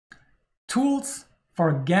Tools for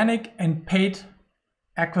organic and paid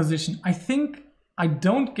acquisition. I think I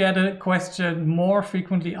don't get a question more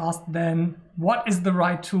frequently asked than what is the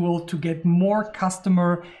right tool to get more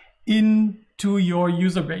customer into your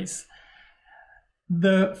user base?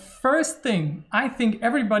 The first thing I think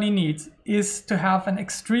everybody needs is to have an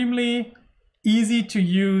extremely easy to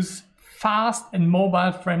use, fast and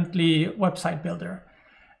mobile friendly website builder.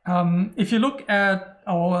 If you look at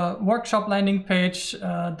our workshop landing page,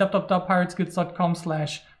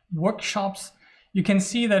 www.pirateskills.com/workshops, you can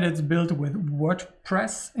see that it's built with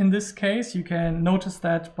WordPress in this case. You can notice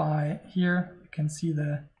that by here. You can see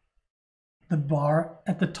the bar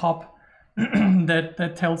at the top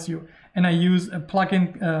that tells you. And I use a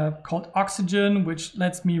plugin called Oxygen, which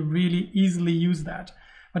lets me really easily use that.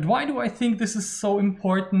 But why do I think this is so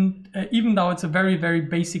important, even though it's a very, very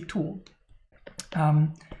basic tool?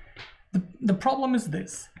 The problem is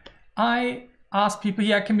this. I ask people,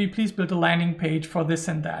 yeah, can we please build a landing page for this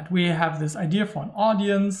and that? We have this idea for an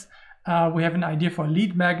audience. We have an idea for a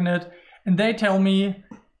lead magnet. And they tell me,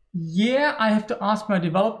 yeah, I have to ask my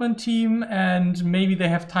development team and maybe they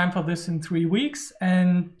have time for this in 3 weeks.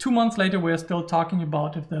 And 2 months later, we're still talking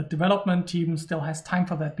about if the development team still has time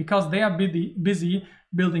for that because they are busy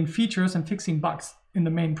building features and fixing bugs in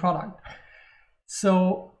the main product.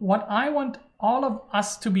 So what I want all of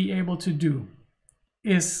us to be able to do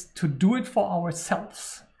is to do it for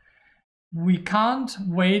ourselves. We can't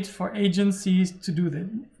wait for agencies to do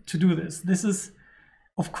this. This is,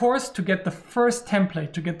 of course, to get the first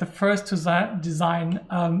template, to get the first design.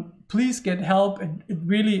 Please get help. It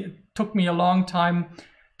really took me a long time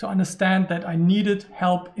to understand that I needed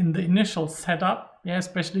help in the initial setup, yeah,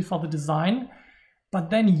 especially for the design. But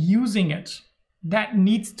then using it, that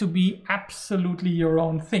needs to be absolutely your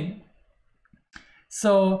own thing.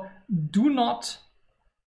 So do not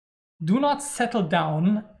settle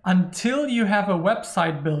down until you have a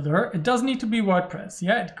website builder. It doesn't need to be WordPress.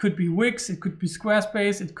 Yeah, it could be Wix, it could be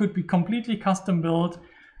Squarespace, it could be completely custom built.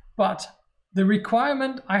 But the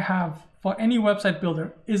requirement I have for any website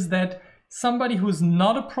builder is that somebody who's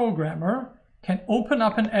not a programmer can open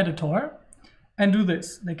up an editor and do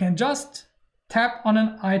this. They can just tap on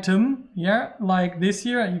an item, yeah, like this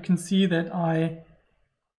here. You can see that I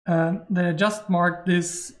just marked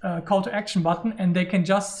this call to action button, and they can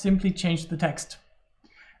just simply change the text.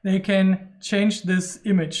 They can change this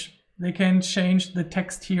image. They can change the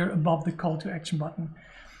text here above the call to action button.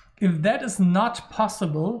 If that is not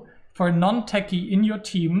possible for a non-techie in your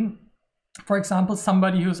team, for example,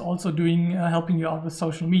 somebody who's also doing helping you out with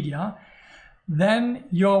social media, then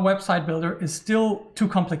your website builder is still too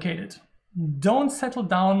complicated. Don't settle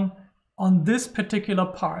down on this particular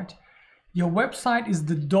part. Your website is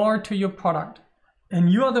the door to your product, and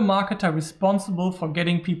you are the marketer responsible for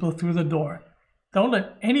getting people through the door. Don't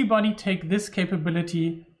let anybody take this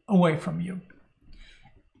capability away from you.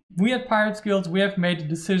 We at Pirate Skills, we have made a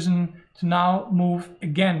decision to now move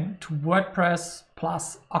again to WordPress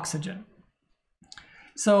plus Oxygen.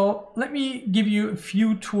 So let me give you a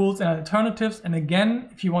few tools and alternatives. And again,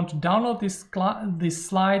 if you want to download these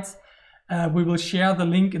slides, we will share the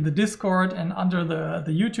link in the Discord and under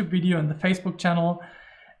the YouTube video and the Facebook channel.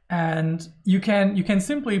 And you can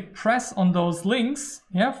simply press on those links.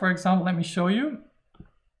 Yeah, for example, let me show you.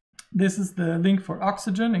 This is the link for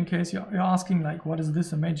Oxygen, in case you're asking, like, what is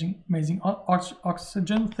this amazing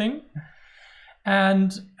Oxygen thing?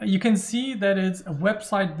 And you can see that it's a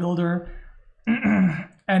website builder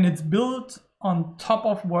and it's built on top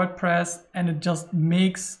of WordPress, and it just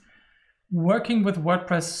makes working with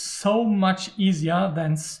WordPress so much easier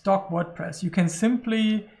than stock WordPress. You can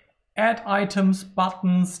simply add items,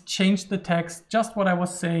 buttons, change the text, just what I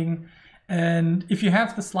was saying. And if you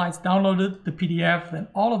have the slides downloaded, the PDF, then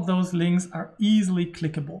all of those links are easily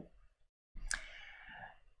clickable.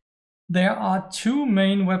 There are two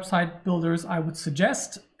main website builders I would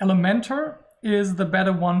suggest. Elementor is the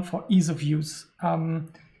better one for ease of use.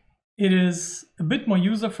 It is a bit more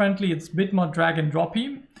user-friendly, it's a bit more drag and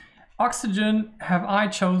droppy. Oxygen have I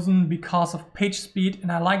chosen because of page speed, and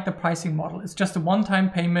I like the pricing model. It's just a one-time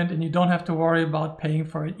payment and you don't have to worry about paying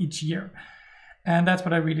for it each year. And that's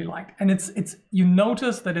what I really like. And it's you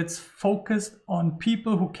notice that it's focused on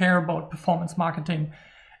people who care about performance marketing.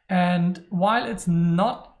 And while it's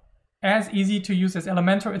not as easy to use as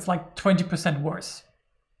Elementor, it's like 20% worse.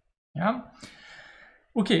 Yeah.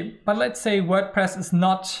 Okay, but let's say WordPress is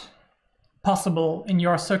not possible in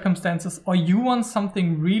your circumstances, or you want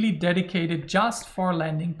something really dedicated just for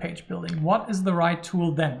landing page building. What is the right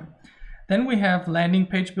tool then? Then we have landing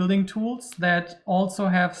page building tools that also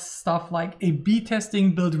have stuff like A/B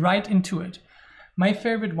testing built right into it. My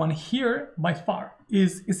favorite one here by far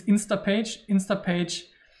is Instapage. Instapage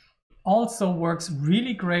also works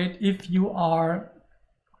really great if you're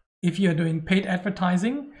doing paid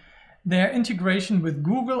advertising. Their integration with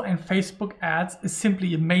Google and Facebook ads is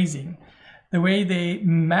simply amazing. The way they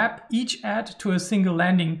map each ad to a single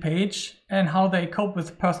landing page and how they cope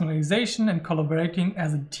with personalization and collaborating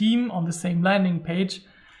as a team on the same landing page.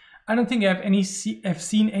 I don't think I've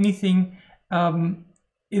seen anything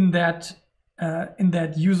in that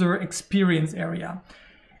user experience area.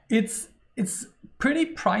 It's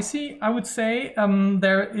pretty pricey, I would say.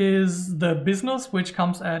 There is the business, which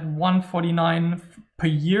comes at $149 per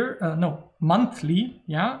year, monthly,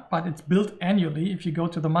 yeah, but it's billed annually. If you go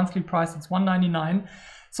to the monthly price, it's $199.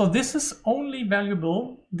 So this is only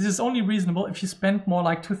reasonable if you spend more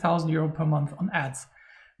like 2,000 euro per month on ads.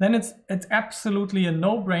 Then it's absolutely a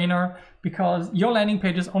no-brainer, because your landing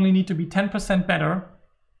pages only need to be 10% better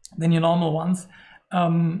than your normal ones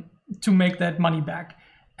to make that money back.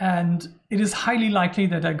 And it is highly likely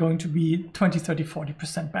that they're going to be 20, 30,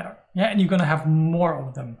 40% better. Yeah, and you're going to have more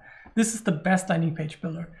of them. This is the best landing page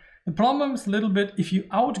builder. The problem is a little bit, if you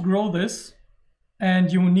outgrow this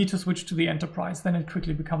and you need to switch to the enterprise, then it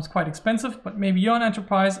quickly becomes quite expensive, but maybe you're an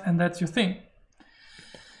enterprise and that's your thing.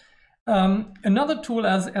 Another tool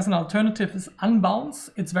as an alternative is Unbounce.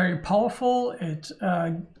 It's very powerful.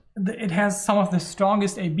 It has some of the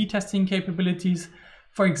strongest A/B testing capabilities.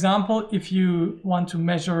 For example, if you want to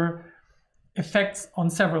measure effects on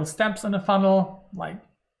several steps in a funnel, like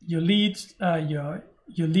your lead,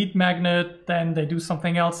 your lead magnet, then they do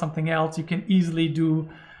something else, you can easily do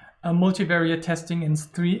multivariate testing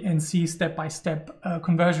and see step-by-step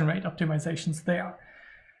conversion rate optimizations there.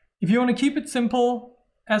 If you want to keep it simple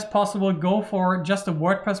as possible, go for just a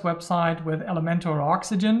WordPress website with Elementor or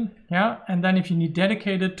Oxygen, yeah. And then if you need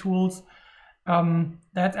dedicated tools,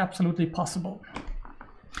 that's absolutely possible.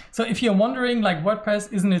 So if you're wondering, like,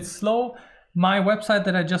 WordPress, isn't it slow? My website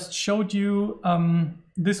that I just showed you,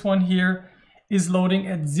 this one here, is loading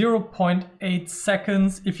at 0.8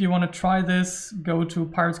 seconds. If you want to try this, go to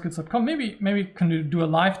pirateskills.com. Maybe can do a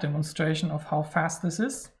live demonstration of how fast this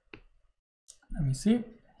is. Let me see.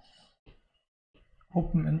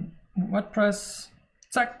 Open in WordPress.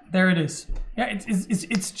 Zack, there it is. Yeah,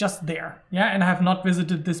 it's just there. Yeah, and I have not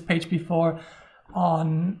visited this page before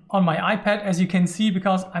on my iPad, as you can see,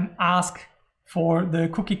 because I'm asked for the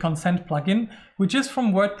cookie consent plugin, which is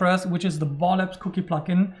from WordPress, which is the Borlabs cookie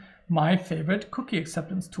plugin, my favorite cookie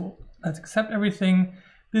acceptance tool. Let's accept everything.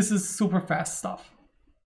 This is super fast stuff.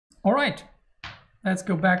 All right, let's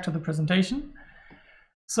go back to the presentation.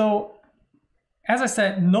 So, as I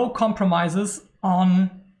said, no compromises on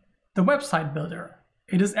the website builder.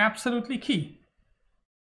 It is absolutely key.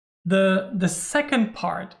 The second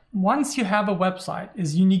part, once you have a website,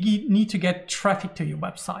 is you need to get traffic to your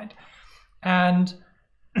website. And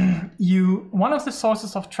one of the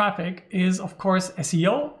sources of traffic is, of course,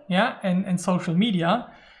 SEO, yeah, and social media.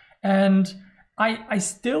 And I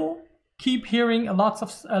still keep hearing lots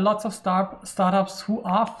of startups who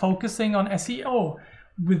are focusing on SEO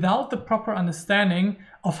without the proper understanding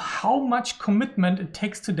of how much commitment it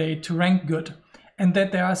takes today to rank good, and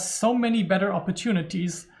that there are so many better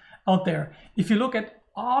opportunities out there. If you look at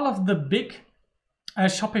all of the big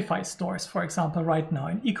Shopify stores, for example, right now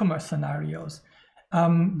in e-commerce scenarios,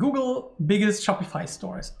 Google biggest Shopify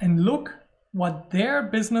stores, and look what their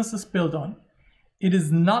business is built on. It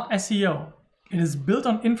is not SEO. It is built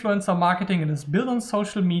on influencer marketing. It is built on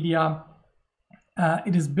social media.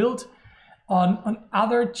 It is built on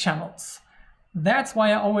other channels. That's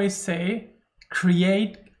why I always say,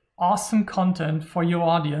 create awesome content for your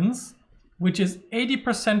audience, which is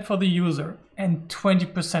 80% for the user and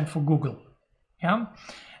 20% for Google. Yeah,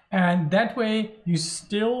 and that way you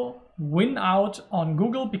still win out on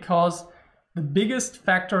Google, because the biggest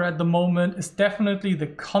factor at the moment is definitely the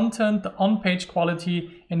content, the on-page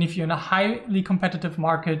quality. And if you're in a highly competitive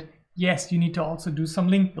market, yes, you need to also do some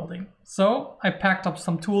link building. So I packed up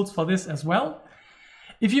some tools for this as well.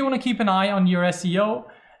 If you want to keep an eye on your SEO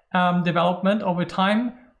development over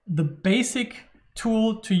time, the basic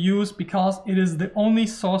tool to use, because it is the only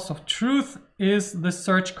source of truth, is the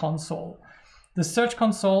Search Console. The Search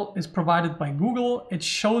Console is provided by Google. It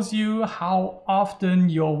shows you how often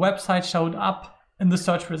your website showed up in the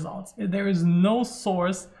search results. There is no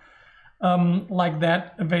source like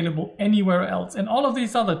that available anywhere else. And all of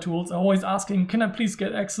these other tools are always asking, can I please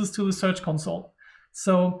get access to the Search Console?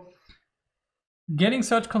 So getting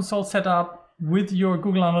Search Console set up with your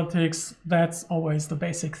Google Analytics, that's always the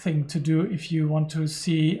basic thing to do if you want to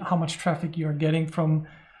see how much traffic you're getting from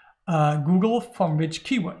Google, from which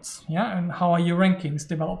keywords, yeah, and how are your rankings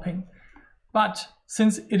developing. But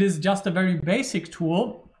since it is just a very basic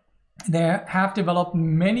tool, they have developed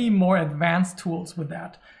many more advanced tools with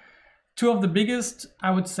that. Two of the biggest,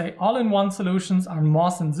 I would say, all-in-one solutions are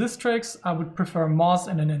Moz and Sistrix. I would prefer Moz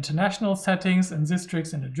in an international settings and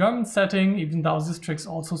Sistrix in a German setting, even though Sistrix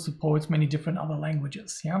also supports many different other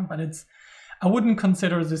languages. Yeah, but I wouldn't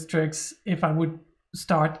consider Sistrix if I would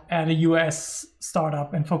start at a US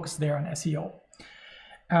startup and focus there on SEO.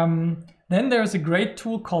 Then there's a great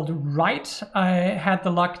tool called Write. I had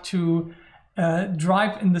the luck to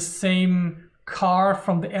drive in the same car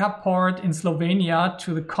from the airport in Slovenia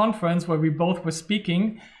to the conference where we both were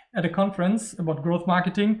speaking at a conference about growth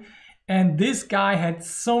marketing. And this guy had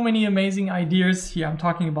so many amazing ideas. Here I'm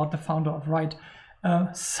talking about the founder of Write.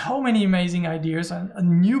 So many amazing ideas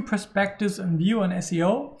and new perspectives and view on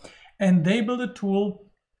SEO. And they built a tool.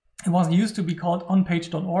 It was used to be called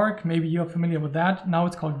onpage.org. Maybe you're familiar with that. Now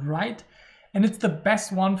it's called Write. And it's the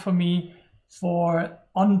best one for me for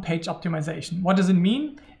on-page optimization. What does it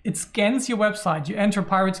mean? It scans your website. You enter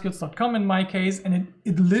pirateskills.com in my case, and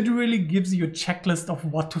it literally gives you a checklist of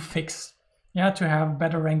what to fix, yeah, to have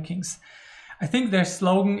better rankings. I think their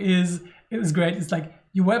slogan is great. It's like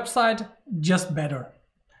your website, just better.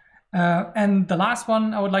 And the last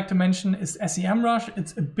one I would like to mention is SEMrush.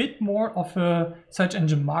 It's a bit more of a search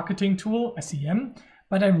engine marketing tool, SEM,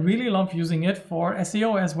 but I really love using it for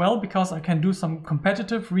SEO as well because I can do some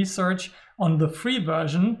competitive research on the free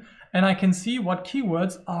version and I can see what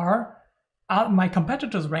keywords are my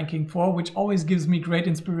competitors ranking for, which always gives me great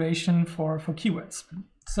inspiration for keywords.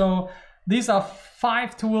 So these are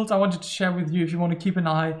 5 tools I wanted to share with you if you want to keep an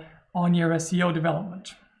eye on your SEO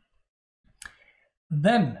development.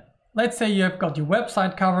 Then let's say you have got your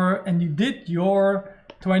website cover and you did your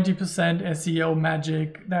 20% SEO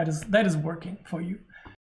magic that is working for you.